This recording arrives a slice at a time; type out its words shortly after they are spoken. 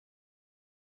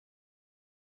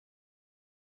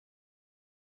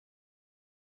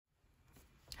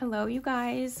Hello you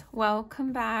guys,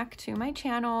 welcome back to my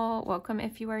channel. Welcome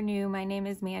if you are new. My name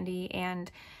is Mandy and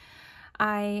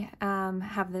I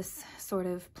have this sort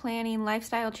of planning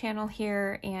lifestyle channel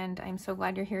here, and I'm so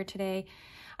glad you're here today.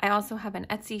 I also have an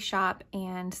Etsy shop,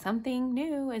 and something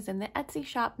new is in the Etsy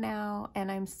shop now,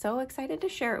 and I'm so excited to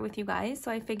share it with you guys. So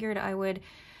I figured I would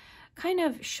kind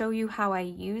of show you how I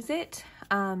use it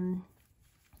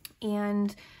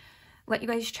and let you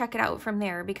guys check it out from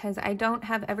there, because I don't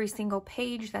have every single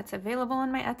page that's available on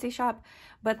my Etsy shop,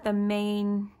 but the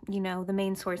main, the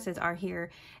main sources are here.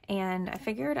 And I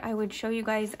figured I would show you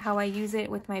guys how I use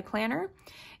it with my planner.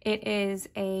 It is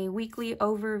a weekly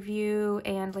overview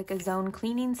and like a zone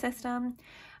cleaning system.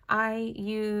 I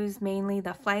use mainly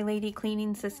the FlyLady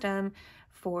cleaning system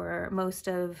for most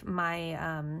of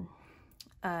my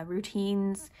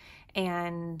routines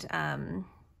and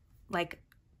like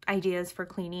ideas for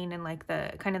cleaning and like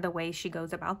the kind of the way she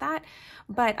goes about that.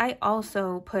 But I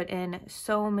also put in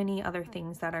so many other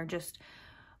things that are just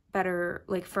better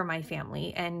like for my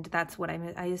family, and that's what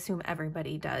I assume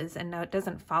everybody does, and now it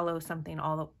doesn't follow something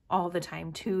all the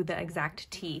time to the exact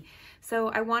T. So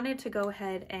I wanted to go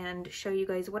ahead and show you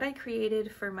guys what I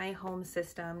created for my home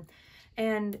system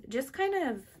and just kind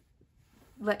of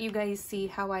let you guys see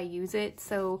how I use it,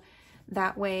 so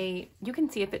that way you can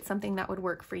see if it's something that would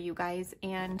work for you guys.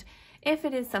 And if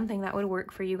it is something that would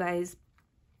work for you guys,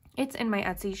 it's in my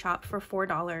Etsy shop for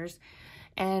 $4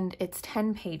 and it's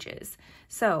 10 pages.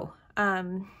 So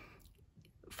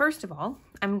first of all,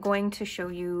 I'm going to show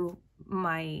you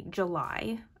my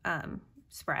July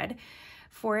spread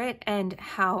for it and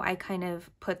how I kind of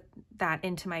put that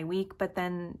into my week, but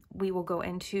then we will go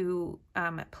into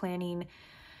planning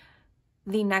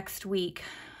the next week.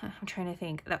 I'm trying to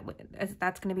think,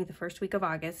 that's going to be the first week of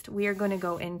August. We are going to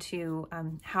go into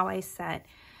how I set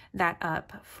that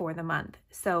up for the month.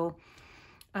 So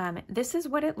this is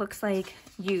what it looks like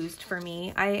used for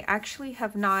me. I actually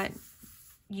have not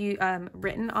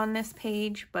written on this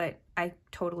page, but I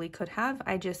totally could have.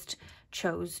 I just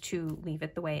chose to leave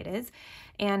it the way it is.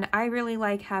 And I really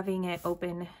like having it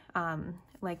open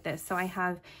like this. So I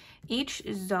have each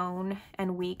zone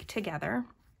and week together.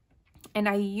 And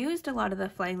I used a lot of the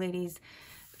FlyLady's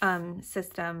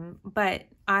system, but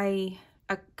I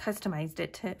customized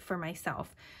it for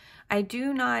myself. I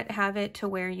do not have it to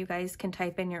where you guys can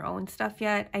type in your own stuff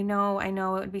yet. I know it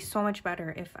would be so much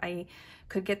better if I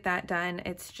could get that done.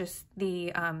 It's just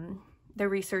the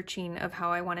researching of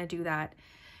how I want to do that.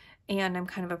 And I'm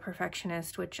kind of a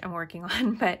perfectionist, which I'm working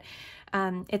on, but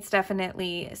it's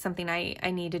definitely something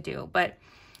I need to do. But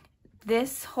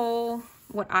this whole,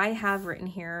 what I have written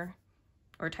here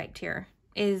or typed here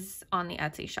is on the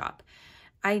Etsy shop.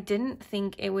 I didn't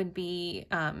think it would be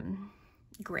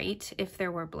great if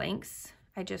there were blanks.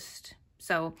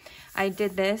 So I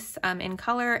did this in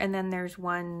color, and then there's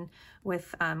one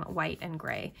with white and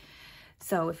gray.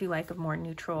 So if you like a more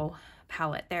neutral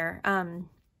palette there.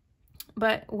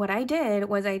 But what I did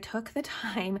was I took the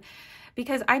time,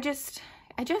 because I just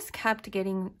kept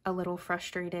getting a little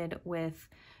frustrated with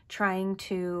trying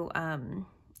to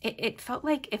it felt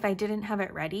like if I didn't have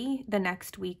it ready the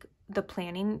next week, the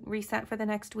planning reset for the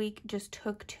next week just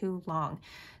took too long.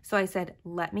 So I said,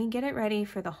 let me get it ready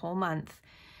for the whole month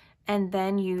and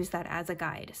then use that as a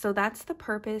guide. So that's the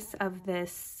purpose of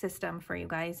this system for you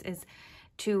guys, is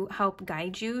to help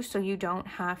guide you so you don't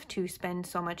have to spend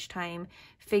so much time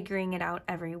figuring it out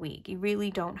every week. You really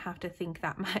don't have to think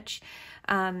that much.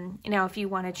 Now, if you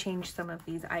want to change some of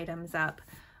these items up,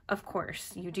 of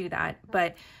course you do that,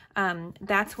 but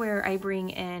that's where I bring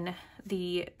in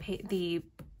the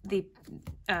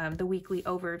weekly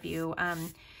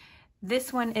overview.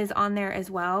 This one is on there as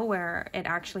well, where it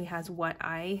actually has what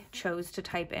I chose to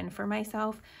type in for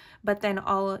myself, but then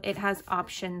it has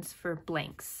options for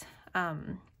blanks.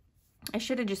 I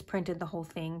should have just printed the whole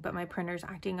thing, but my printer's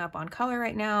acting up on color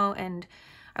right now, and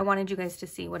I wanted you guys to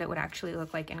see what it would actually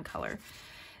look like in color.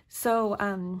 So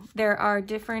there are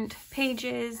different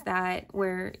pages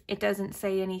where it doesn't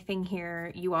say anything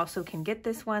here. You also can get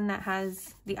this one that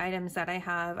has the items that I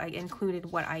have. I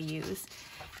included what I use.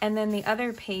 And then the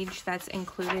other page that's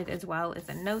included as well is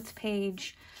a notes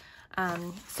page.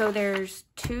 So there's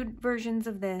 2 versions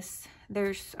of this.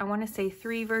 There's, I want to say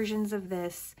 3 versions of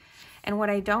this. And what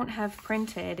I don't have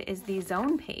printed is the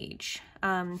zone page.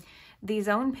 The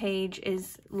zone page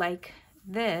is like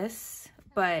this,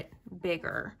 but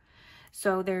bigger.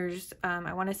 So there's,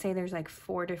 I want to say there's like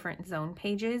 4 different zone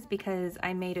pages, because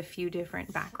I made a few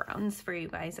different backgrounds for you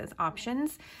guys as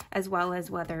options, as well as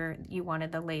whether you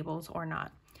wanted the labels or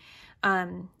not.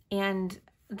 And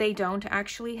they don't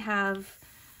actually have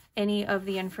any of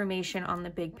the information on the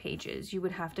big pages. You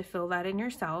would have to fill that in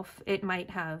yourself. It might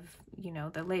have, you know,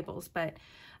 the labels, but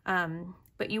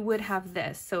you would have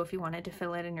this. So if you wanted to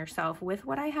fill it in yourself with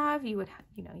what I have, you would,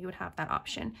 you know, you would have that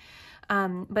option.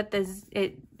 But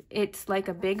it's like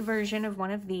a big version of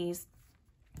one of these,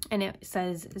 and it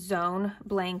says zone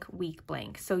blank, week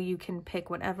blank. So you can pick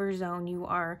whatever zone you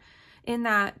are in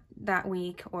that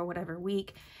week or whatever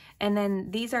week. And then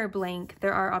these are blank.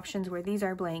 There are options where these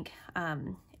are blank,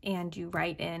 and you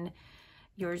write in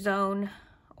your zone,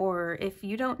 or if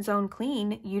you don't zone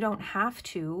clean, you don't have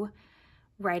to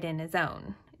write in a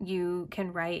zone. You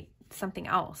can write something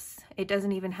else. It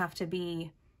doesn't even have to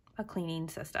be a cleaning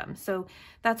system. So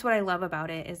that's what I love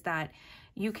about it, is that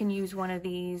you can use one of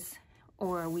these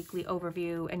or a weekly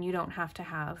overview, and you don't have to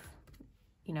have,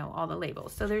 you know, all the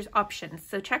labels. So there's options.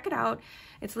 So check it out.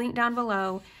 It's linked down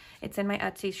below. It's in my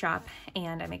Etsy shop,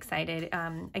 and I'm excited.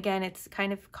 Again, it's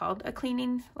kind of called a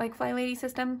cleaning like FlyLady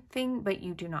system thing, but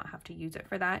you do not have to use it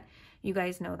for that. You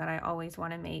guys know that I always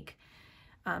want to make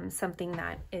something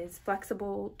that is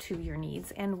flexible to your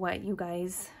needs and what you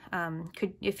guys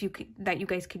that you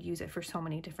guys could use it for so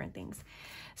many different things.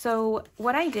 So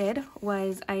what I did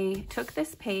was I took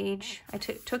this page, I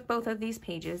took both of these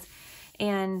pages,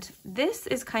 and this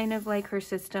is kind of like her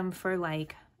system for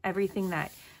like everything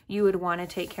that you would want to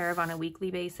take care of on a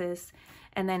weekly basis.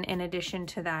 And then in addition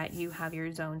to that, you have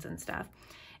your zones and stuff.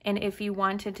 And if you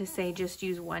wanted to say just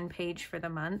use one page for the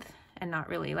month and not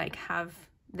really like have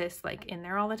this like in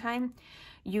there all the time,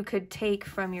 you could take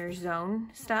from your zone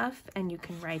stuff and you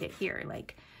can write it here.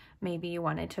 Like maybe you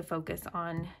wanted to focus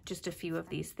on just a few of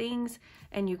these things,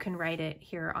 and you can write it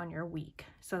here on your week.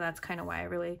 So that's kind of why I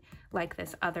really like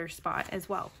this other spot as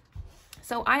well.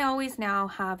 So I always now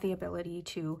have the ability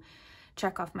to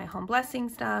check off my home blessing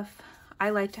stuff. I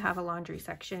like to have a laundry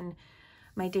section,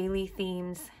 my daily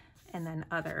themes, and then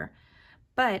other.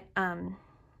 But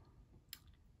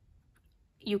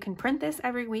you can print this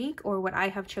every week, or what I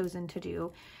have chosen to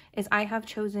do is I have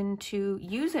chosen to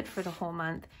use it for the whole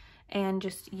month and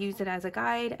just use it as a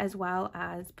guide, as well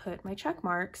as put my check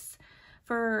marks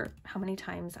for how many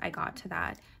times I got to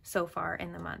that so far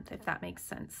in the month, if that makes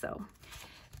sense. So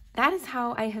that is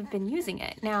how I have been using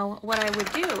it. Now, what I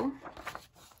would do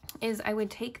is I would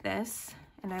take this,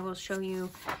 and I will show you.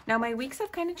 Now, my weeks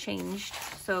have kind of changed,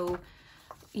 so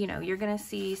you know, you're gonna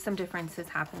see some differences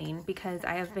happening because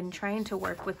I have been trying to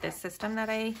work with this system that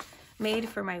I made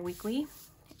for my weekly.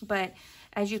 But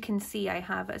as you can see, I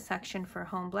have a section for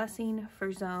home blessing,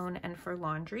 for zone, and for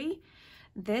laundry.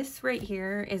 This right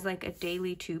here is like a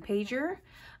daily 2-pager.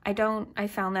 I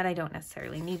found that I don't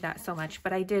necessarily need that so much,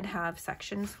 but I did have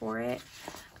sections for it.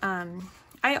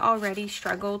 I already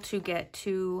struggle to get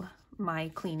to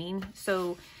my cleaning,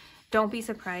 so don't be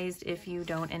surprised if you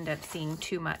don't end up seeing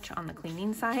too much on the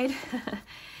cleaning side.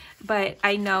 But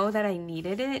I know that I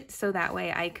needed it, so that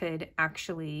way I could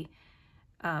actually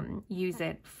use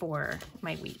it for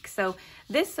my week. So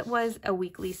this was a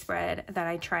weekly spread that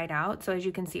I tried out. So as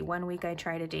you can see, one week I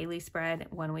tried a daily spread,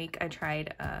 one week I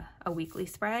tried a weekly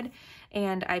spread,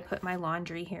 and I put my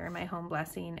laundry here, my home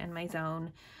blessing, and my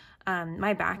zone.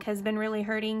 My back has been really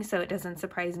hurting, so it doesn't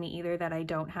surprise me either that I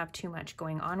don't have too much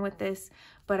going on with this,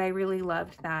 but I really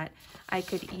loved that I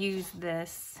could use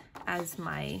this as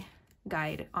my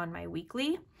guide on my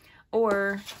weekly,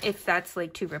 or if that's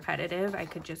like too repetitive, I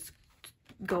could just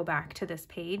go back to this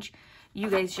page. You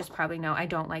guys just probably know I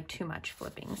don't like too much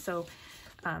flipping, so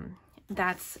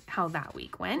that's how that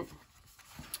week went.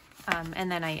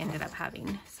 And then I ended up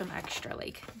having some extra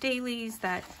like dailies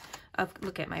that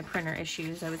look at my printer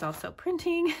issues. I was also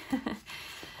printing.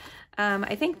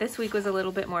 I think this week was a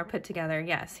little bit more put together.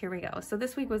 Yes, here we go. So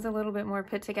this week was a little bit more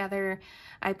put together.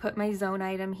 I put my zone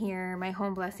item here, my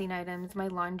home blessing items, my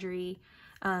laundry.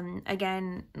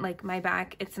 Again, like my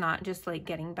back, it's not just like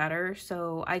getting better,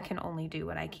 so I can only do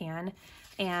what I can.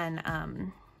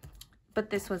 And but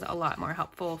this was a lot more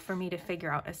helpful for me to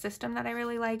figure out a system that I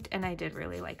really liked, and I did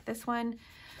really like this one.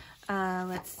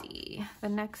 Let's see, the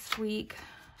next week,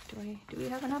 do we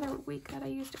have another week that I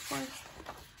used it for?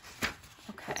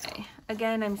 Okay,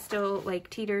 again, I'm still like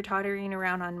teeter-tottering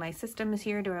around on my systems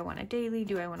here. Do I want a daily?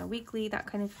 Do I want a weekly? That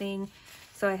kind of thing.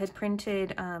 So I had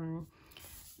printed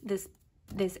this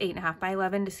 8.5 by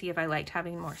 11 to see if I liked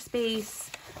having more space,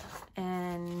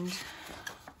 and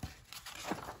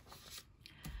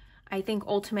I think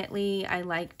ultimately I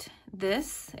liked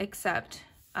this, except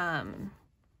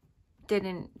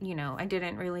didn't, you know, I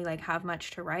didn't really like have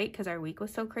much to write because our week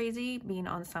was so crazy. Being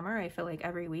on summer, I feel like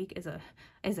every week is a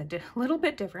little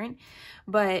bit different.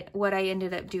 But what I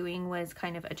ended up doing was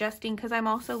kind of adjusting, because I'm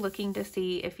also looking to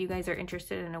see if you guys are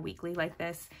interested in a weekly like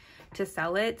this to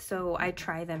sell it. So I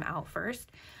try them out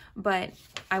first, but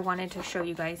I wanted to show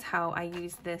you guys how I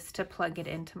use this to plug it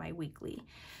into my weekly.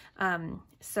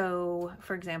 So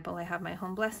for example, I have my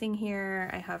home blessing here,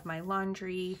 I have my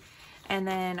laundry, and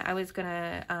then I was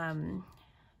gonna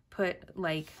put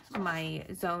like my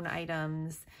zone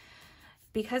items.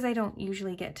 Because I don't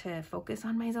usually get to focus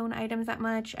on my zone items that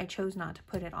much, I chose not to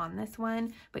put it on this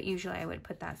one, but usually I would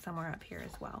put that somewhere up here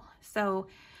as well. So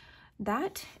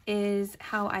that is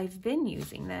how I've been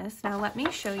using this. Now let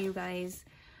me show you guys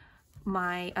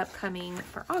my upcoming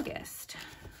for August.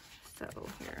 So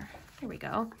here we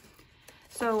go.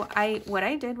 So what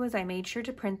I did was I made sure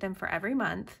to print them for every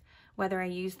month. Whether I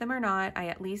use them or not, I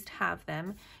at least have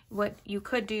them. What you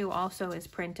could do also is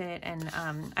print it, and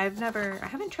I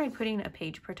haven't tried putting a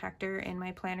page protector in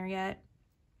my planner yet.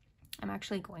 I'm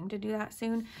actually going to do that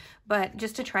soon, but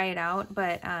just to try it out.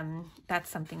 But that's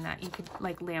something that you could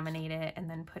like laminate it and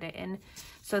then put it in,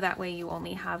 so that way you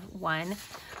only have one.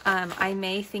 I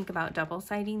may think about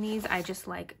double-siding these. I just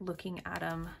like looking at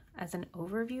them as an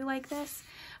overview like this,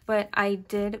 but I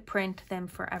did print them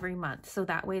for every month, so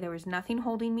that way there was nothing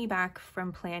holding me back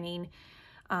from planning.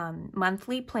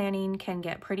 Monthly planning can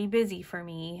get pretty busy for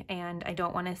me, and I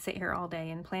don't want to sit here all day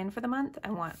and plan for the month.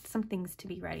 I want some things to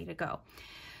be ready to go.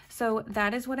 So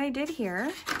that is what I did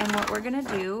here, and what we're going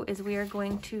to do is we are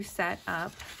going to set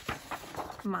up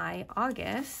my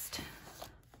August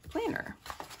planner.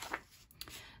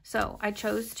 So I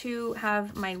chose to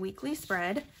have my weekly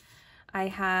spread. I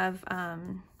have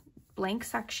blank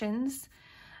sections.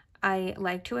 I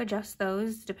like to adjust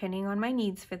those depending on my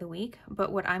needs for the week,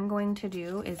 but what I'm going to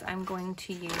do is I'm going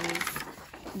to use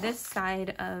this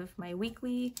side of my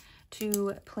weekly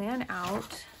to plan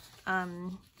out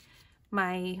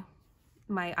my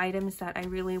items that I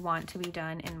really want to be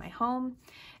done in my home.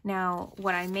 Now,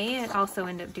 what I may also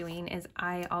end up doing is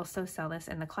I also sell this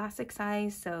in the classic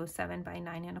size, so 7 by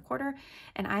 9 1/4,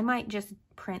 and I might just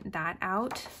print that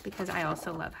out because I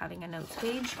also love having a notes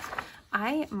page.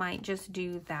 I might just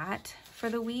do that for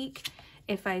the week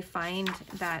if I find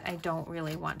that I don't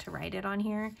really want to write it on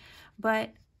here.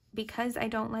 But because I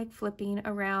don't like flipping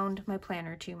around my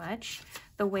planner too much,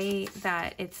 the way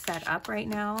that it's set up right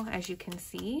now, as you can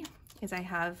see, is I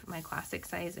have my classic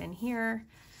size in here,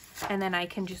 and then I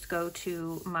can just go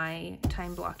to my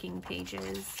time blocking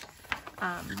pages,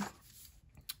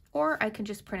 or I could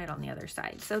just print it on the other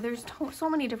side. So there's so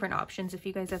many different options. If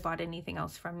you guys have bought anything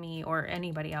else from me or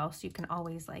anybody else, you can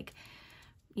always, like,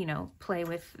 you know, play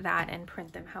with that and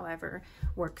print them however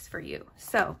works for you.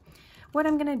 So what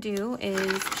I'm gonna do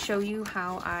is show you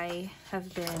how I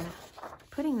have been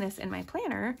putting this in my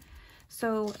planner,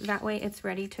 so that way it's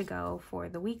ready to go for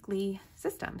the weekly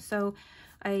system. So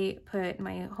I put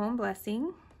my home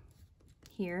blessing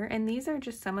here, and these are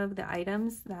just some of the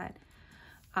items that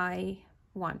I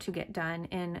want to get done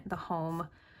in the home,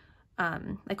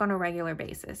 like on a regular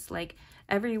basis. Like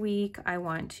every week I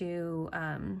want to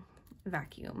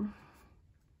vacuum,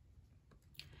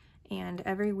 and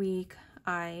every week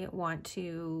I want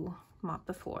to mop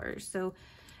the floors. So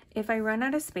if I run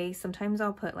out of space, sometimes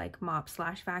I'll put like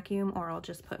mop/vacuum, or I'll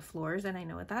just put floors, and I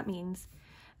know what that means.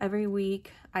 Every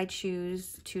week I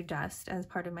choose to dust as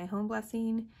part of my home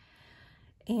blessing.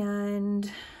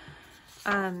 And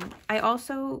I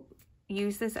also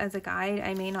use this as a guide.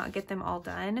 I may not get them all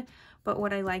done, but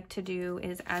what I like to do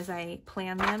is as I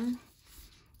plan them,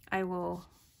 I will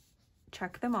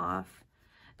check them off.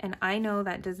 And I know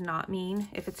that does not mean,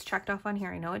 if it's checked off on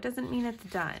here, I know it doesn't mean it's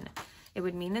done. It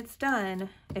would mean it's done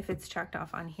if it's checked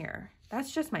off on here.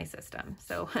 That's just my system.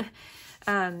 So,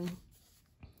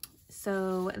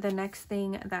 so the next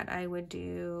thing that I would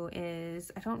do is,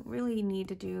 I don't really need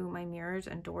to do my mirrors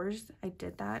and doors. I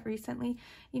did that recently.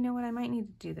 You know what? I might need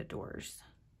to do the doors.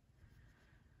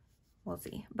 We'll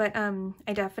see. But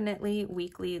I definitely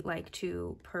weekly like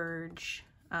to purge.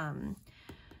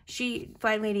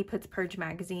 FlyLady puts purge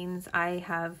magazines. I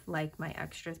have like my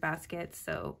extras baskets,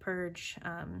 so purge,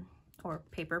 or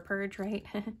paper purge, right?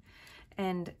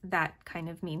 And that kind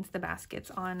of means the baskets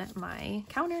on my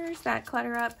counters that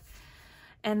clutter up.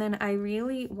 And then I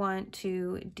really want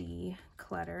to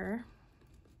declutter.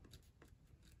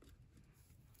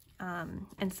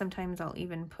 And sometimes I'll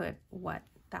even put what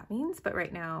that means, but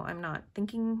right now I'm not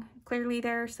thinking clearly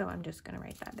there, so I'm just gonna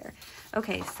write that there.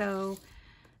 Okay, so,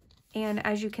 and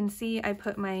as you can see, I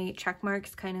put my check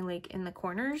marks kind of like in the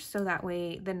corners, so that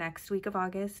way the next week of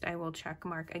August I will check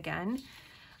mark again.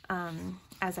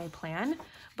 as I plan.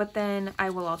 But then I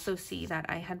will also see that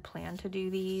I had planned to do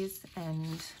these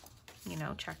and, you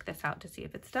know, check this out to see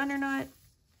if it's done or not.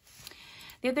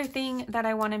 The other thing that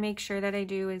I want to make sure that I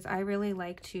do is I really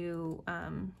like to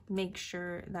make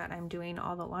sure that I'm doing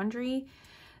all the laundry.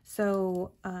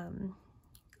 So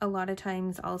a lot of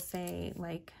times I'll say,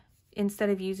 like, instead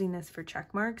of using this for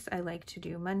check marks, I like to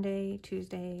do Monday,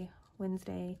 Tuesday,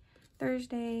 Wednesday,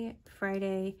 Thursday,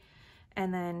 Friday,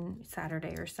 and then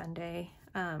Saturday or Sunday.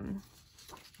 I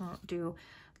won't do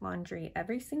laundry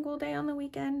every single day on the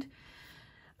weekend.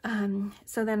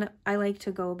 So then I like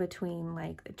to go between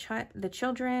like the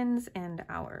children's and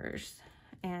ours.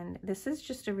 And this is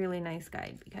just a really nice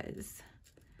guide because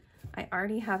I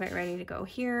already have it ready to go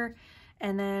here.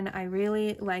 And then I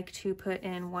really like to put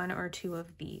in 1 or 2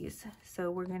 of these. So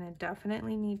we're going to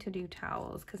definitely need to do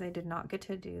towels because I did not get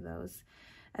to do those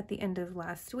at the end of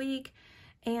last week.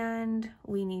 And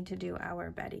we need to do our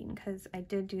bedding because I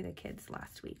did do the kids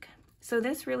last week. So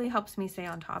this really helps me stay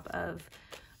on top of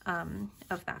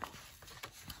that.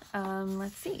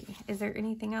 Let's see, is there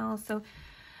anything else? So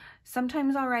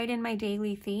sometimes I'll write in my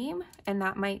daily theme, and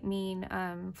that might mean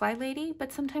FlyLady,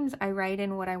 but sometimes I write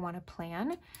in what I want to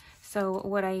plan. So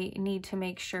what I need to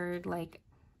make sure, like,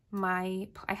 I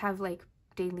have like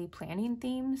daily planning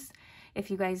themes.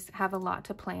 If you guys have a lot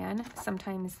to plan,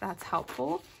 sometimes that's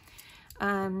helpful.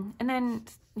 And then,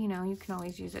 you know, you can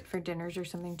always use it for dinners or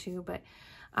something too, but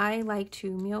I like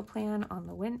to meal plan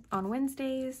on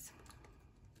Wednesdays.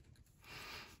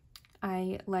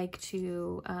 I like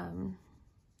to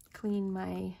clean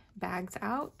my bags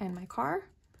out and my car.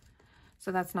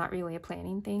 So that's not really a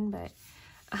planning thing, but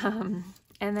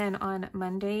and then on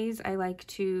Mondays, I like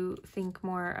to think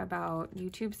more about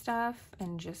YouTube stuff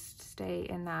and just stay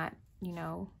in that, you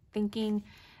know, thinking.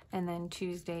 And then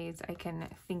Tuesdays, I can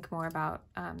think more about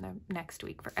the next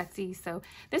week for Etsy. So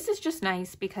this is just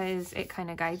nice because it kind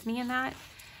of guides me in that.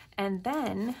 And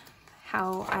then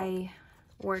how I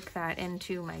work that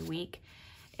into my week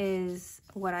is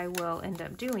what I will end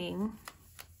up doing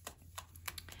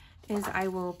is I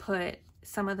will put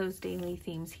some of those daily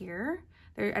themes here.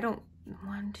 There, I don't,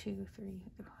 1, 2, 3,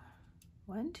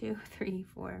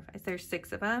 4, 5, there's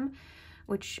 6 of them,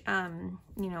 which,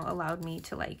 you know, allowed me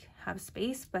to like have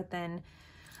space, but then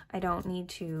I don't need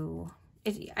to,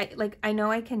 I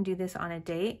know I can do this on a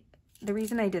date. The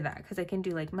reason I did that, because I can do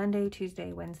like Monday,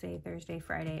 Tuesday, Wednesday, Thursday,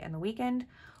 Friday, and the weekend,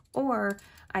 or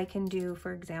I can do,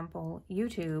 for example,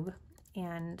 YouTube,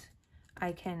 and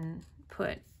I can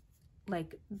put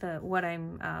like what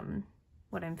I'm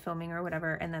filming or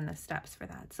whatever, and then the steps for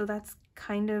that. So that's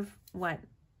kind of what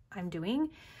I'm doing.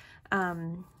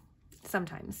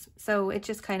 Sometimes. So it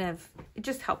just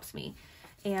helps me.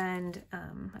 And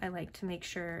I like to make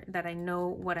sure that I know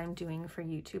what I'm doing for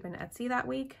YouTube and Etsy that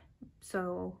week.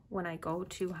 So when I go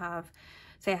to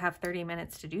say I have 30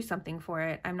 minutes to do something for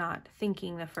it, I'm not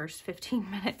thinking the first 15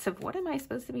 minutes of what am I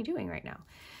supposed to be doing right now.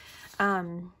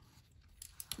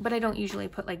 But I don't usually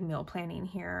put like meal planning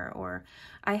here, or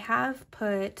I have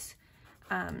put,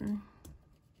 I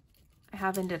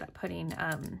have ended up putting,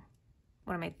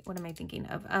 what am I thinking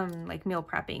of? Like meal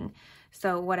prepping.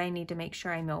 So what I need to make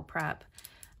sure I meal prep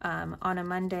on a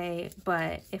Monday,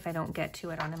 but if I don't get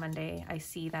to it on a Monday, I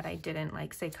see that I didn't,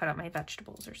 like, say, cut up my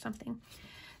vegetables or something.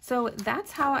 So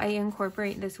that's how I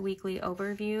incorporate this weekly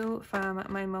overview from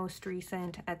my most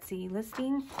recent Etsy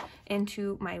listing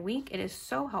into my week. It is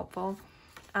so helpful.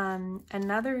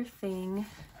 Another thing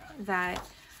that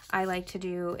I like to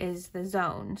do is the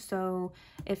zone. So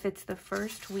if it's the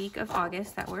first week of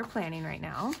August that we're planning right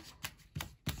now,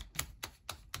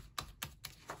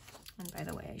 and by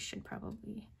the way, I should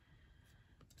probably,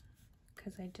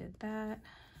 because I did that,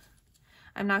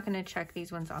 I'm not going to check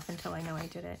these ones off until I know I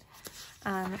did it.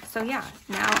 So yeah,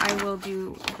 now I will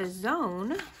do the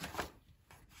zone,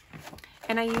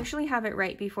 and I usually have it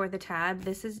right before the tab.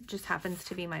 This just happens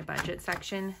to be my budget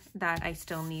section that I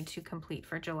still need to complete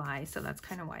for July, so that's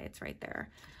kind of why it's right there.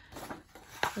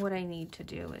 What I need to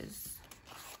do is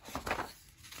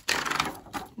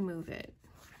move it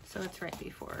so it's right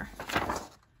before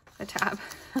the tab.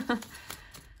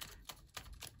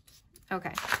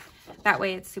 Okay, that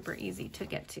way it's super easy to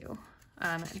get to.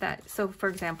 So for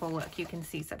example, look, you can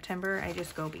see September. I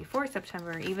just go before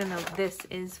September. Even though this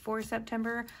is for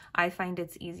September, I find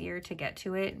it's easier to get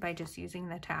to it by just using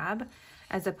the tab,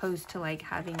 as opposed to like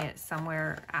having it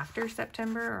somewhere after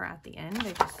September or at the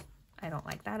end. I don't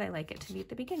like that. I like it to be at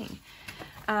the beginning.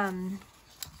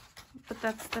 But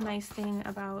that's the nice thing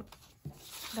about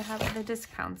the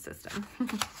discount system.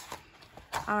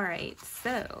 All right,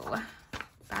 so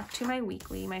back to my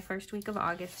weekly, my first week of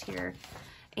August here.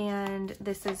 and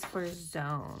this is for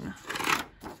zone.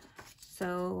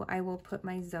 So I will put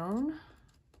my zone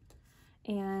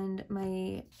and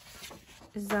my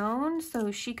zone.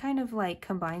 So she kind of like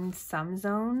combines some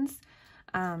zones.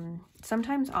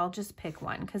 Sometimes I'll just pick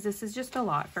one because this is just a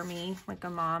lot for me, like a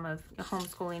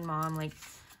homeschooling mom, like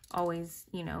always,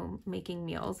 you know, making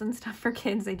meals and stuff for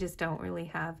kids. I just don't really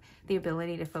have the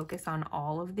ability to focus on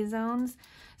all of the zones.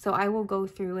 So I will go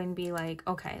through and be like,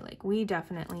 okay, like we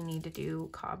definitely need to do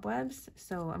cobwebs.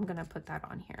 So I'm going to put that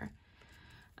on here.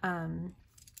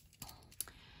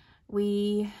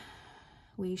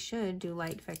 We should do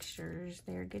light fixtures.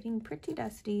 They're getting pretty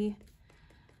dusty.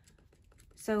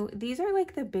 So these are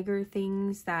like the bigger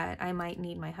things that I might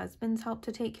need my husband's help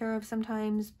to take care of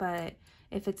sometimes, but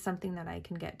if it's something that I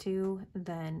can get to,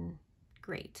 then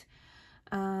great.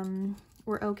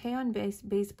 We're okay on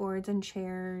baseboards and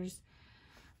chairs.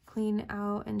 Clean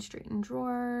out and straighten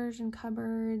drawers and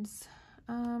cupboards.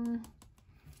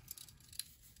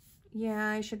 Yeah,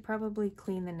 I should probably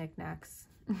clean the knickknacks.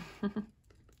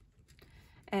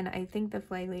 And I think the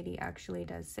FlyLady actually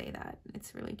does say that.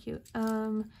 It's really cute.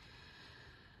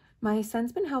 My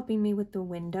son's been helping me with the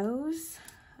windows.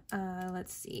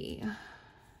 Let's see.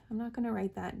 I'm not going to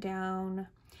write that down.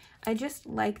 I just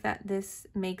like that this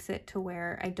makes it to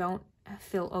where I don't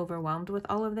feel overwhelmed with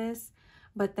all of this,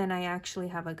 but then I actually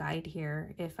have a guide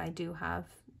here if I do have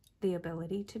the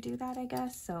ability to do that, I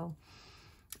guess. So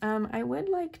I would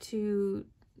like to...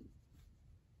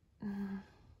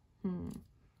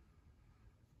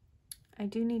 I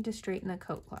do need to straighten the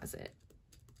coat closet.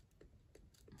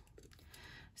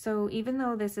 So even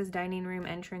though this is dining room,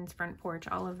 entrance, front porch,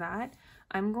 all of that,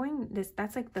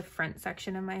 that's like the front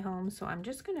section of my home. So I'm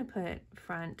just going to put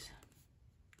front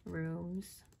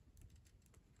rooms,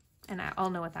 and I'll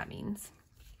know what that means.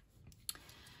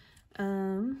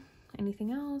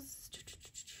 Anything else?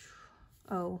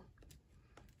 Oh,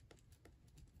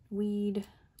 weed.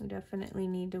 We definitely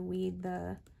need to weed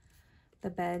the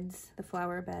beds, the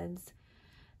flower beds.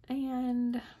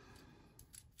 And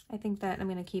I think that I'm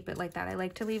going to keep it like that. I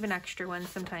like to leave an extra one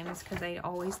sometimes because I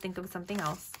always think of something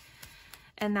else.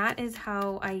 And that is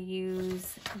how I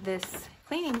use this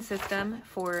cleaning system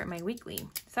for my weekly.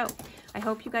 So I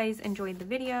hope you guys enjoyed the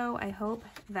video. I hope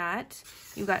that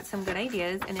you got some good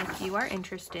ideas. And if you are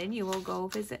interested, you will go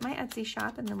visit my Etsy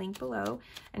shop in the link below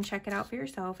and check it out for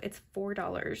yourself. It's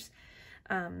 $4.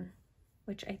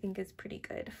 Which I think is pretty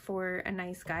good for a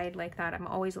nice guide like that. I'm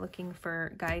always looking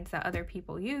for guides that other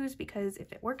people use because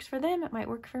if it works for them, it might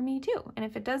work for me too. And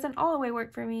if it doesn't all the way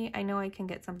work for me, I know I can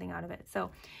get something out of it.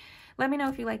 So let me know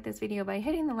if you like this video by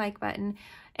hitting the like button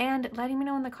and letting me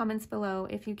know in the comments below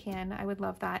if you can. I would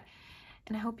love that.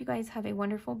 And I hope you guys have a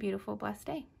wonderful, beautiful, blessed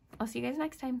day. I'll see you guys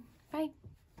next time. Bye.